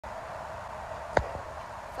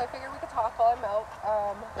so I figured we could talk while I milk.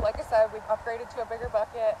 Like I said, we've upgraded to a bigger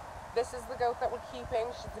bucket. This is the goat that we're keeping.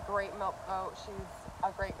 She's a great milk goat. She's a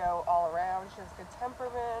great goat all around. She has good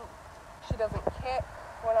temperament. She doesn't kick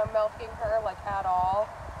when I'm milking her, like, at all.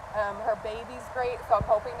 Her baby's great, so I'm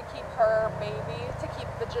hoping to keep her baby to keep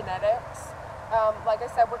the genetics. Like I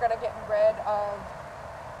said, we're going to get rid of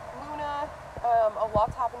Luna. A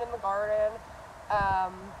lot's happened in the garden.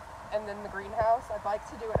 And then the greenhouse. I'd like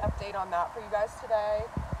to do an update on that for you guys today.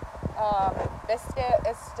 Biscuit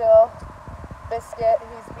is still Biscuit.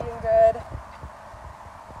 He's being good.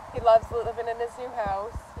 He loves living in his new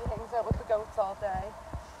house. He hangs out with the goats all day.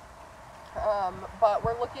 But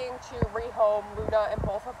we're looking to rehome Luna and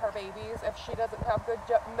both of her babies if she doesn't have good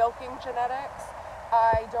milking genetics.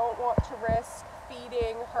 I don't want to risk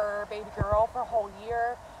feeding her baby girl for a whole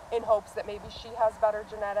year in hopes that maybe she has better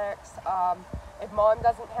genetics. If mom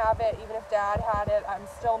doesn't have it, even if dad had it, I'm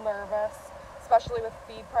still nervous, especially with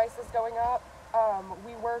feed prices going up.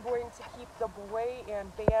 We were going to keep the boy and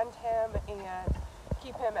band him and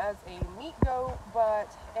keep him as a meat goat, but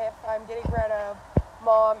if I'm getting rid of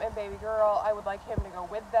mom and baby girl, I would like him to go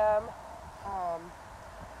with them.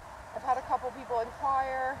 I've had a couple people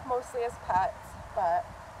inquire, mostly as pets, but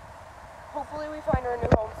hopefully we find her a new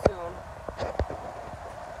home soon.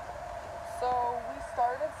 So we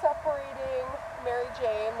started separating Mary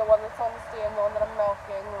Jane, the one that's on the stand, the one that I'm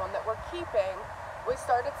milking, the one that we're keeping. We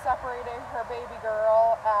started separating her baby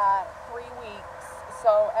girl at 3 weeks.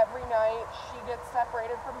 So every night she gets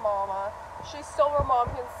separated from mama. She's still where mom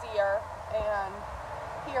can see her and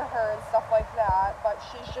hear her and stuff like that, but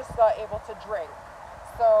she's just not able to drink.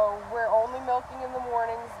 So we're only milking in the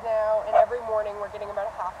mornings now, and every morning we're getting about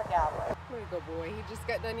a half a gallon. There you go, boy. He just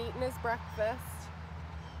got done eating his breakfast.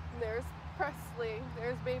 And there's Presley.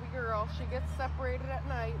 There's baby girl. She gets separated at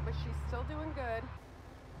night, but she's still doing good.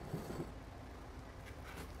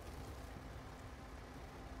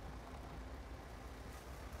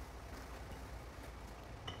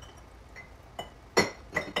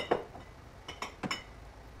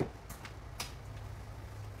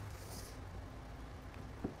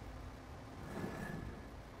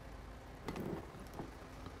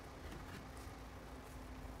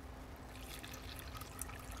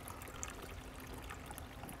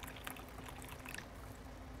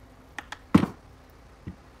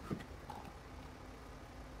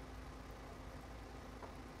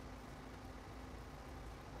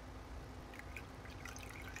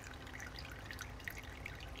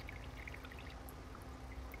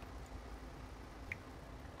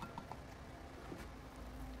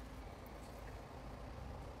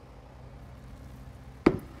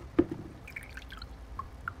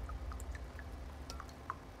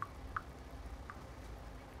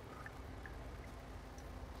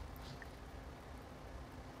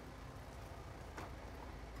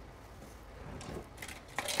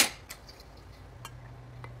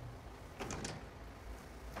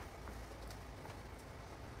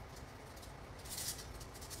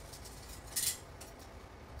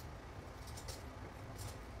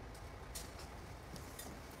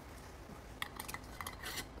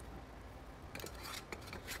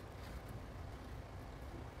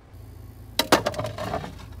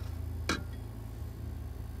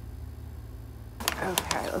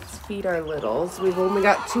 Okay, let's feed our littles. We've only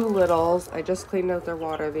got 2 littles. I just cleaned out their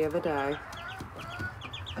water the other day.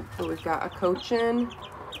 So we've got a Cochin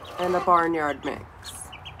and a barnyard mix.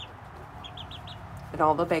 And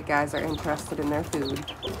all the big guys are interested in their food.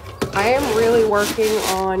 I am really working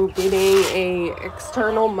on getting a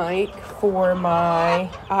external mic for my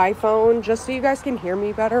iPhone, just so you guys can hear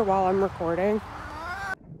me better while I'm recording.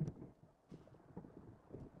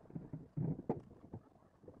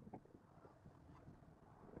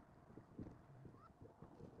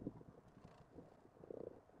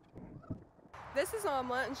 This is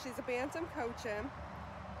Omelette, and she's a Bantam Cochin,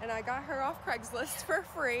 and I got her off Craigslist for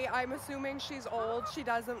free. I'm assuming she's old. She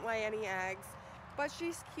doesn't lay any eggs, but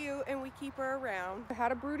she's cute, and we keep her around. I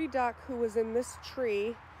had a broody duck who was in this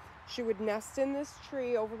tree. She would nest in this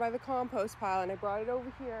tree over by the compost pile, and I brought it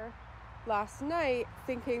over here last night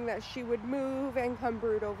thinking that she would move and come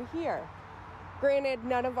brood over here. Granted,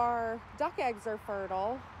 none of our duck eggs are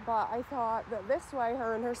fertile, but I thought that this way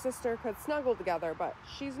her and her sister could snuggle together, but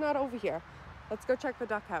she's not over here. Let's go check the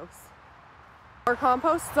duck house. Our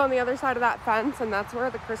compost is on the other side of that fence, and that's where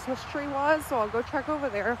the Christmas tree was, so I'll go check over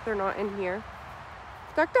there if they're not in here.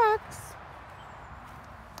 Ducks.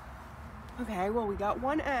 Okay, well, we got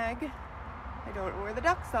 1 egg. I don't know where the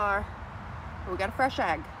ducks are, but we got a fresh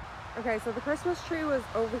egg. Okay, so the Christmas tree was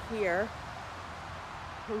over here,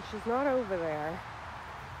 and she's not over there.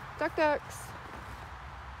 Ducks.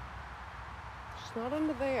 She's not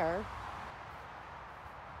under there.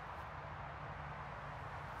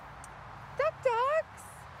 Ducks!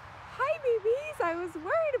 Hi, babies! I was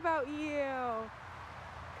worried about you.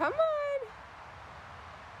 Come on.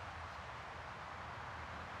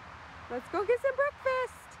 Let's go get some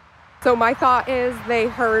breakfast. So my thought is they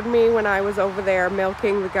heard me when I was over there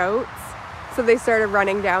milking the goats. So they started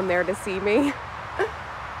running down there to see me.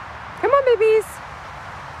 Come on, babies.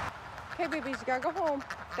 Okay, babies, you gotta go home.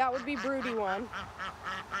 That would be Broody one.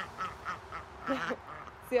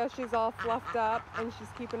 See how she's all fluffed up and she's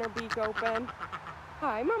keeping her beak open.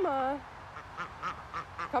 Hi, Mama.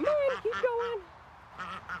 Come on, keep going.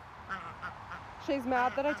 She's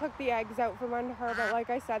mad that I took the eggs out from under her, but like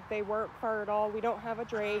I said, they weren't fertile. We don't have a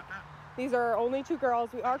drake. These are our only 2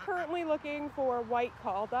 girls. We are currently looking for white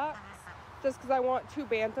call ducks, just because I want 2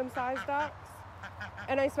 bantam-sized ducks.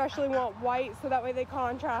 And I especially want white, so that way they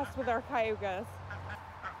contrast with our cayugas.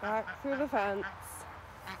 Back through the fence.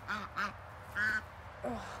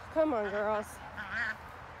 Ugh, come on, girls.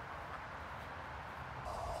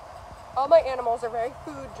 All my animals are very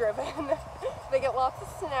food-driven. They get lots of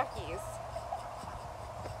snackies.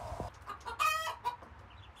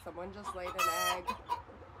 Someone just laid an egg.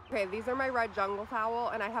 Okay, these are my red jungle fowl,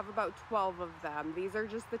 and I have about 12 of them. These are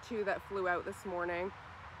just the 2 that flew out this morning.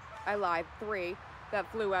 I lied, 3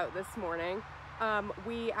 that flew out this morning.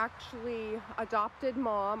 We actually adopted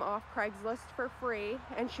Mom off Craigslist for free,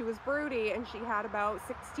 and she was broody, and she had about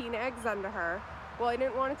 16 eggs under her. Well, I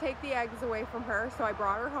didn't want to take the eggs away from her, so I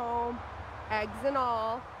brought her home, eggs and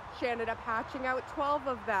all. She ended up hatching out 12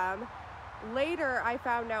 of them. Later, I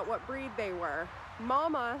found out what breed they were.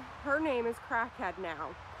 Mama, her name is Crackhead now.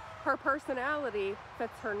 Her personality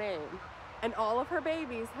fits her name. And all of her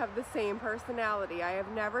babies have the same personality. I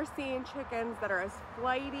have never seen chickens that are as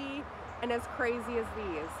flighty and as crazy as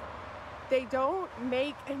these. They don't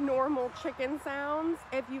make normal chicken sounds.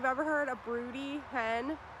 If you've ever heard a broody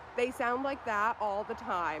hen, they sound like that all the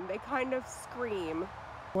time. They kind of scream.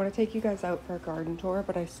 I want to take you guys out for a garden tour,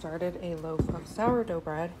 but I started a loaf of sourdough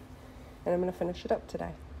bread, and I'm going to finish it up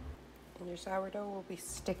today. And your sourdough will be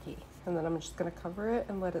sticky, and then I'm just going to cover it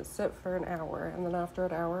and let it sit for an hour, and then after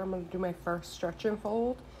an hour I'm going to do my first stretch and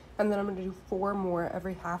fold, and then I'm going to do 4 more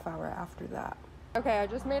every half hour after that. Okay, I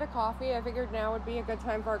just made a coffee. I figured now would be a good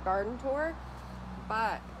time for a garden tour,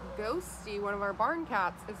 but Ghosty, one of our barn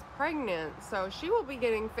cats, is pregnant, so she will be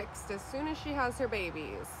getting fixed as soon as she has her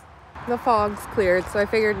babies. The fog's cleared, so I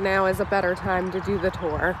figured now is a better time to do the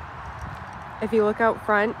tour. If you look out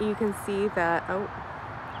front, you can see that, oh,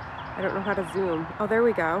 I don't know how to zoom. Oh, there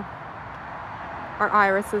we go. Our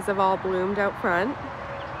irises have all bloomed out front.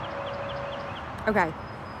 Okay,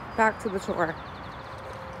 back to the tour.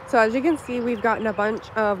 So as you can see, we've gotten a bunch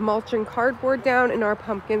of mulch and cardboard down in our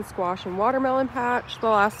pumpkin, squash, and watermelon patch. The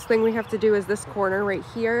last thing we have to do is this corner right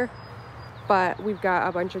here. But we've got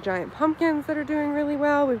a bunch of giant pumpkins that are doing really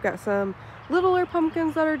well. We've got some littler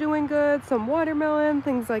pumpkins that are doing good, some watermelon,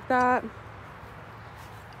 things like that.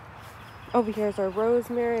 Over here's our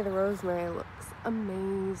rosemary. The rosemary looks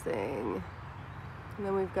amazing. And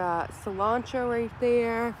then we've got cilantro right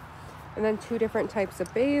there. And then 2 different types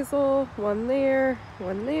of basil. One there,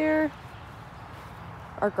 one there.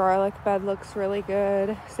 Our garlic bed looks really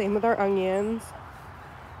good. Same with our onions.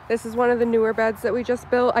 This is one of the newer beds that we just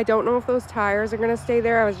built. I don't know if those tires are going to stay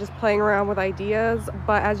there. I was just playing around with ideas.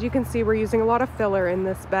 But as you can see, we're using a lot of filler in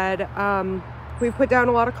this bed. We've put down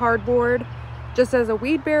a lot of cardboard just as a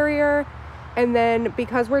weed barrier. And then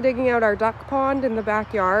because we're digging out our duck pond in the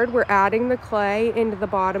backyard, we're adding the clay into the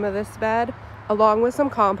bottom of this bed along with some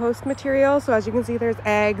compost material. So as you can see, there's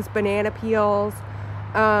eggs, banana peels,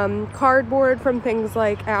 cardboard from things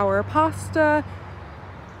like our pasta,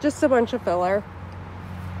 just a bunch of filler.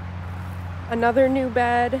 Another new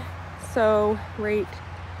bed. So right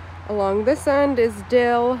along this end is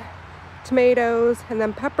dill, tomatoes, and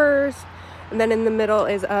then peppers. And then in the middle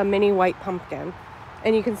is a mini white pumpkin.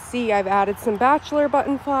 And you can see I've added some bachelor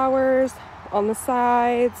button flowers on the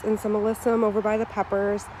sides and some alyssum over by the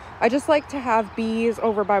peppers. I just like to have bees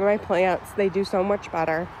over by my plants. They do so much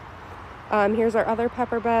better. Here's our other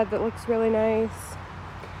pepper bed that looks really nice.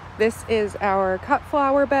 This is our cut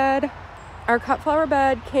flower bed. Our cut flower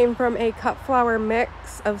bed came from a cut flower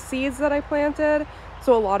mix of seeds that I planted.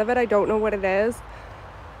 So a lot of it, I don't know what it is.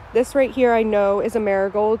 This right here I know is a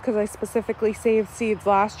marigold because I specifically saved seeds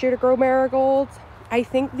last year to grow marigolds. I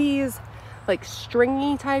think these like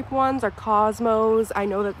stringy type ones are cosmos. I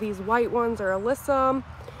know that these white ones are alyssum,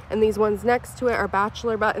 and these ones next to it are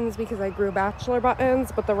bachelor buttons because I grew bachelor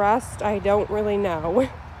buttons, but the rest I don't really know.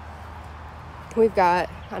 We've got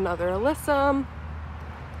another alyssum,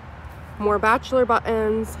 more bachelor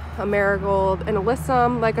buttons, a marigold, and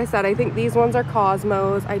alyssum. Like I said, I think these ones are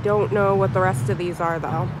cosmos. I don't know what the rest of these are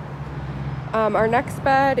though. Our next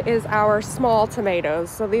bed is our small tomatoes.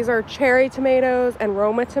 So these are cherry tomatoes and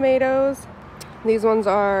Roma tomatoes. These ones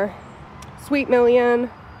are Sweet Million,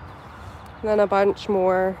 then a bunch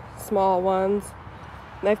more small ones.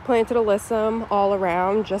 And I've planted alyssum all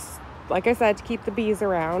around, just like I said, to keep the bees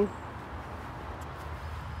around.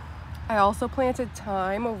 I also planted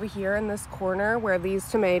thyme over here in this corner where these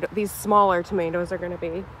smaller tomatoes are going to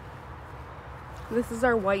be. This is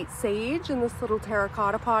our white sage in this little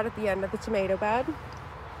terracotta pot at the end of the tomato bed.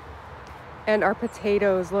 And our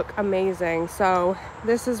potatoes look amazing. So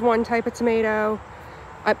this is one type of tomato,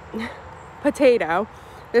 potato.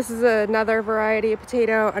 This is another variety of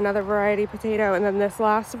potato, another variety of potato, and then this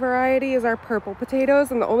last variety is our purple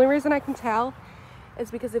potatoes. And the only reason I can tell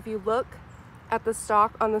is because if you look at the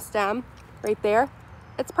stalk on the stem right there,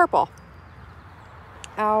 it's purple.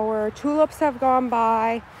 Our tulips have gone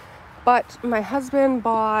by, but my husband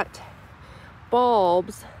bought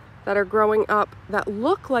bulbs that are growing up that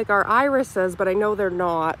look like our irises, but I know they're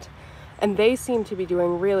not, and they seem to be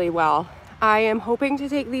doing really well. I am hoping to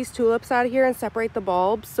take these tulips out of here and separate the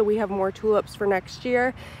bulbs so we have more tulips for next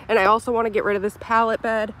year. And I also want to get rid of this pallet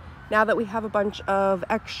bed. Now that we have a bunch of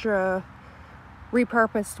extra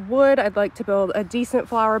repurposed wood, I'd like to build a decent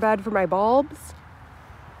flower bed for my bulbs.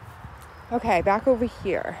 Okay, back over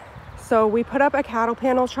here. So we put up a cattle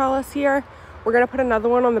panel trellis here. We're gonna put another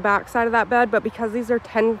one on the back side of that bed, but because these are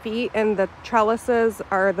 10 feet and the trellises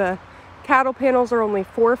are, the cattle panels are only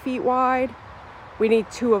 4 feet wide, we need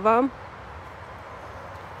 2 of them.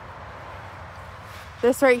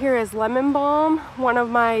 This right here is lemon balm. One of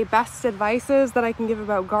my best advices that I can give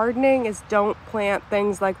about gardening is don't plant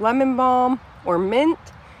things like lemon balm or mint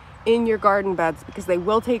in your garden beds because they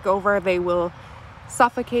will take over. They will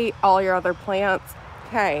suffocate all your other plants.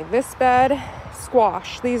 Okay, this bed,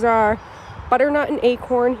 squash. These are butternut and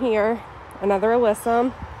acorn here, another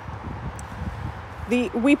alyssum.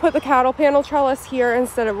 We put the cattle panel trellis here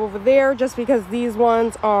instead of over there just because these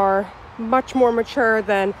ones are much more mature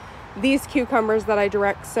than these cucumbers that I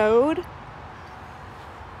direct sowed.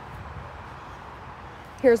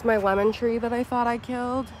 Here's my lemon tree that I thought I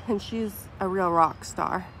killed, and she's a real rock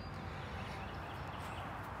star.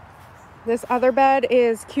 This other bed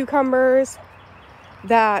is cucumbers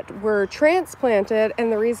that were transplanted, and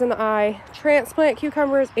the reason I transplant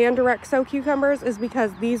cucumbers and direct sow cucumbers is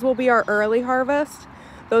because these will be our early harvest.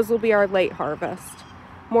 Those will be our late harvest.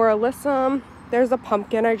 More alyssum. There's a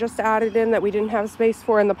pumpkin I just added in that we didn't have space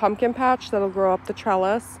for in the pumpkin patch that'll grow up the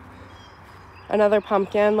trellis. Another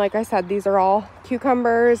pumpkin. Like I said, these are all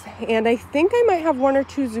cucumbers, and I think I might have 1 or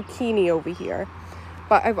 2 zucchini over here.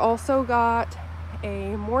 But I've also got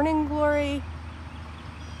a morning glory,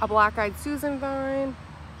 a black-eyed Susan vine,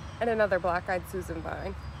 and another black-eyed Susan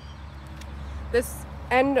vine. This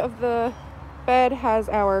end of the bed has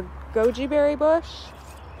our goji berry bush.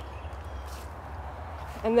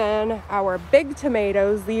 And then our big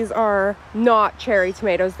tomatoes, these are not cherry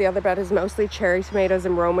tomatoes. The other bed is mostly cherry tomatoes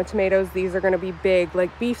and Roma tomatoes. These are gonna be big,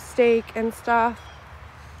 like beefsteak and stuff.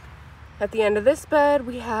 At the end of this bed,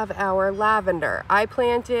 we have our lavender. I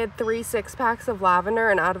planted 3 6-packs of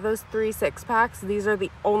lavender, and out of those 3 6-packs, these are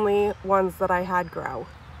the only ones that I had grow.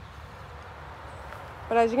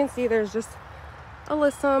 But as you can see, there's just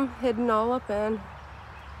alyssum hidden all up in.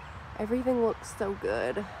 Everything looks so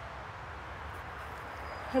good.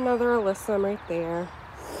 Another alyssum right there,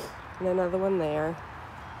 and another one there,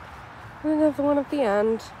 and another one at the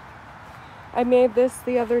end. I made this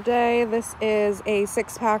the other day. This is a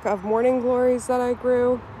 6-pack of morning glories that I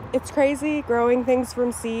grew. It's crazy growing things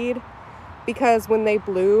from seed because when they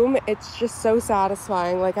bloom, it's just so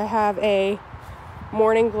satisfying. Like I have a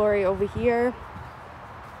morning glory over here.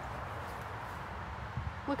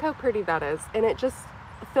 Look how pretty that is, and it just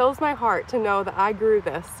fills my heart to know that I grew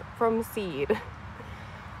this from seed.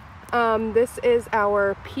 This is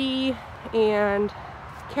our pea and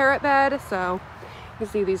carrot bed. So you can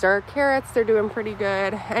see these are carrots. They're doing pretty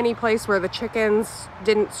good. Any place where the chickens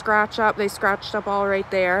didn't scratch up, they scratched up all right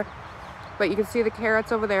there. But you can see the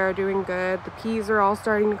carrots over there are doing good. The peas are all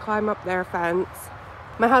starting to climb up their fence.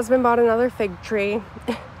 My husband bought another fig tree.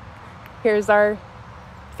 Here's our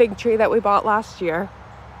fig tree that we bought last year.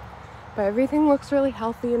 But everything looks really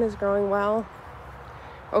healthy and is growing well.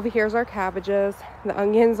 Over here's our cabbages. The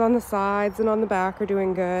onions on the sides and on the back are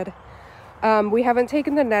doing good. We haven't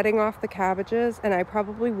taken the netting off the cabbages, and I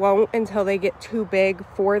probably won't until they get too big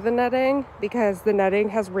for the netting because the netting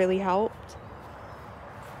has really helped.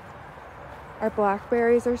 Our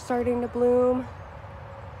blackberries are starting to bloom.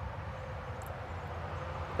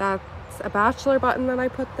 That's a bachelor button that I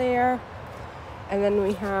put there. And then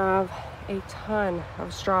we have a ton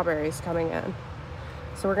of strawberries coming in.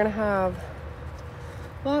 So we're gonna have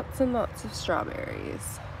lots and lots of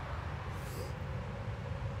strawberries.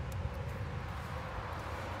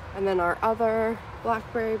 And then our other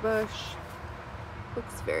blackberry bush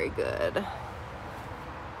looks very good.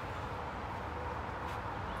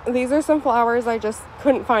 These are some flowers I just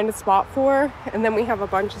couldn't find a spot for. And then we have a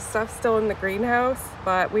bunch of stuff still in the greenhouse,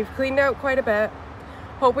 but we've cleaned out quite a bit.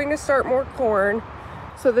 Hoping to start more corn.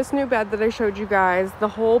 So this new bed that I showed you guys, the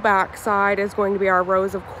whole back side is going to be our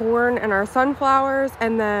rows of corn and our sunflowers.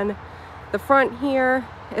 And then the front here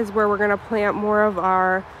is where we're gonna plant more of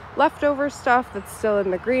our leftover stuff that's still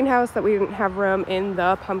in the greenhouse that we didn't have room in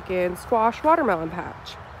the pumpkin squash watermelon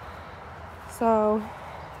patch. So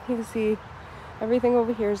you can see everything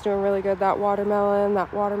over here is doing really good. That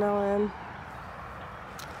watermelon,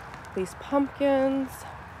 these pumpkins.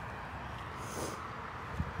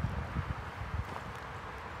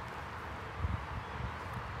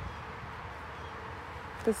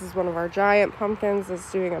 This is one of our giant pumpkins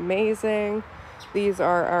that's doing amazing. These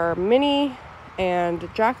are our mini and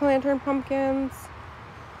jack-o'-lantern pumpkins.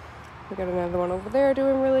 We got another one over there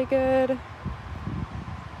doing really good.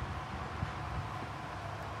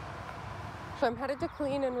 So I'm headed to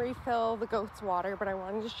clean and refill the goat's water, but I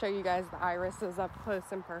wanted to show you guys the irises up close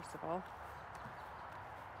and personal.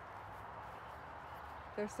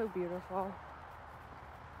 They're so beautiful.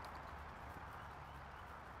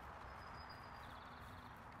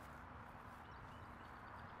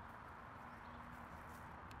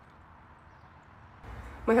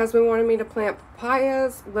 My husband wanted me to plant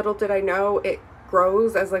papayas. Little did I know it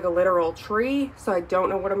grows as like a literal tree, so I don't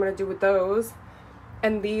know what I'm gonna do with those.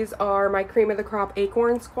 And these are my cream of the crop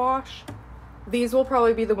acorn squash. These will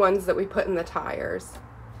probably be the ones that we put in the tires.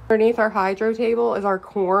 Underneath our hydro table is our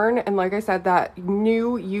corn, and like I said, that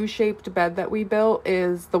new U-shaped bed that we built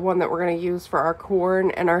is the one that we're gonna use for our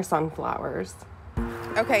corn and our sunflowers.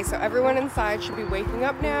 Okay, so everyone inside should be waking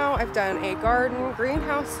up now. I've done a garden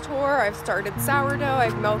greenhouse tour. I've started sourdough.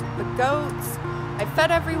 I've milked the goats. I've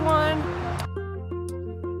fed everyone.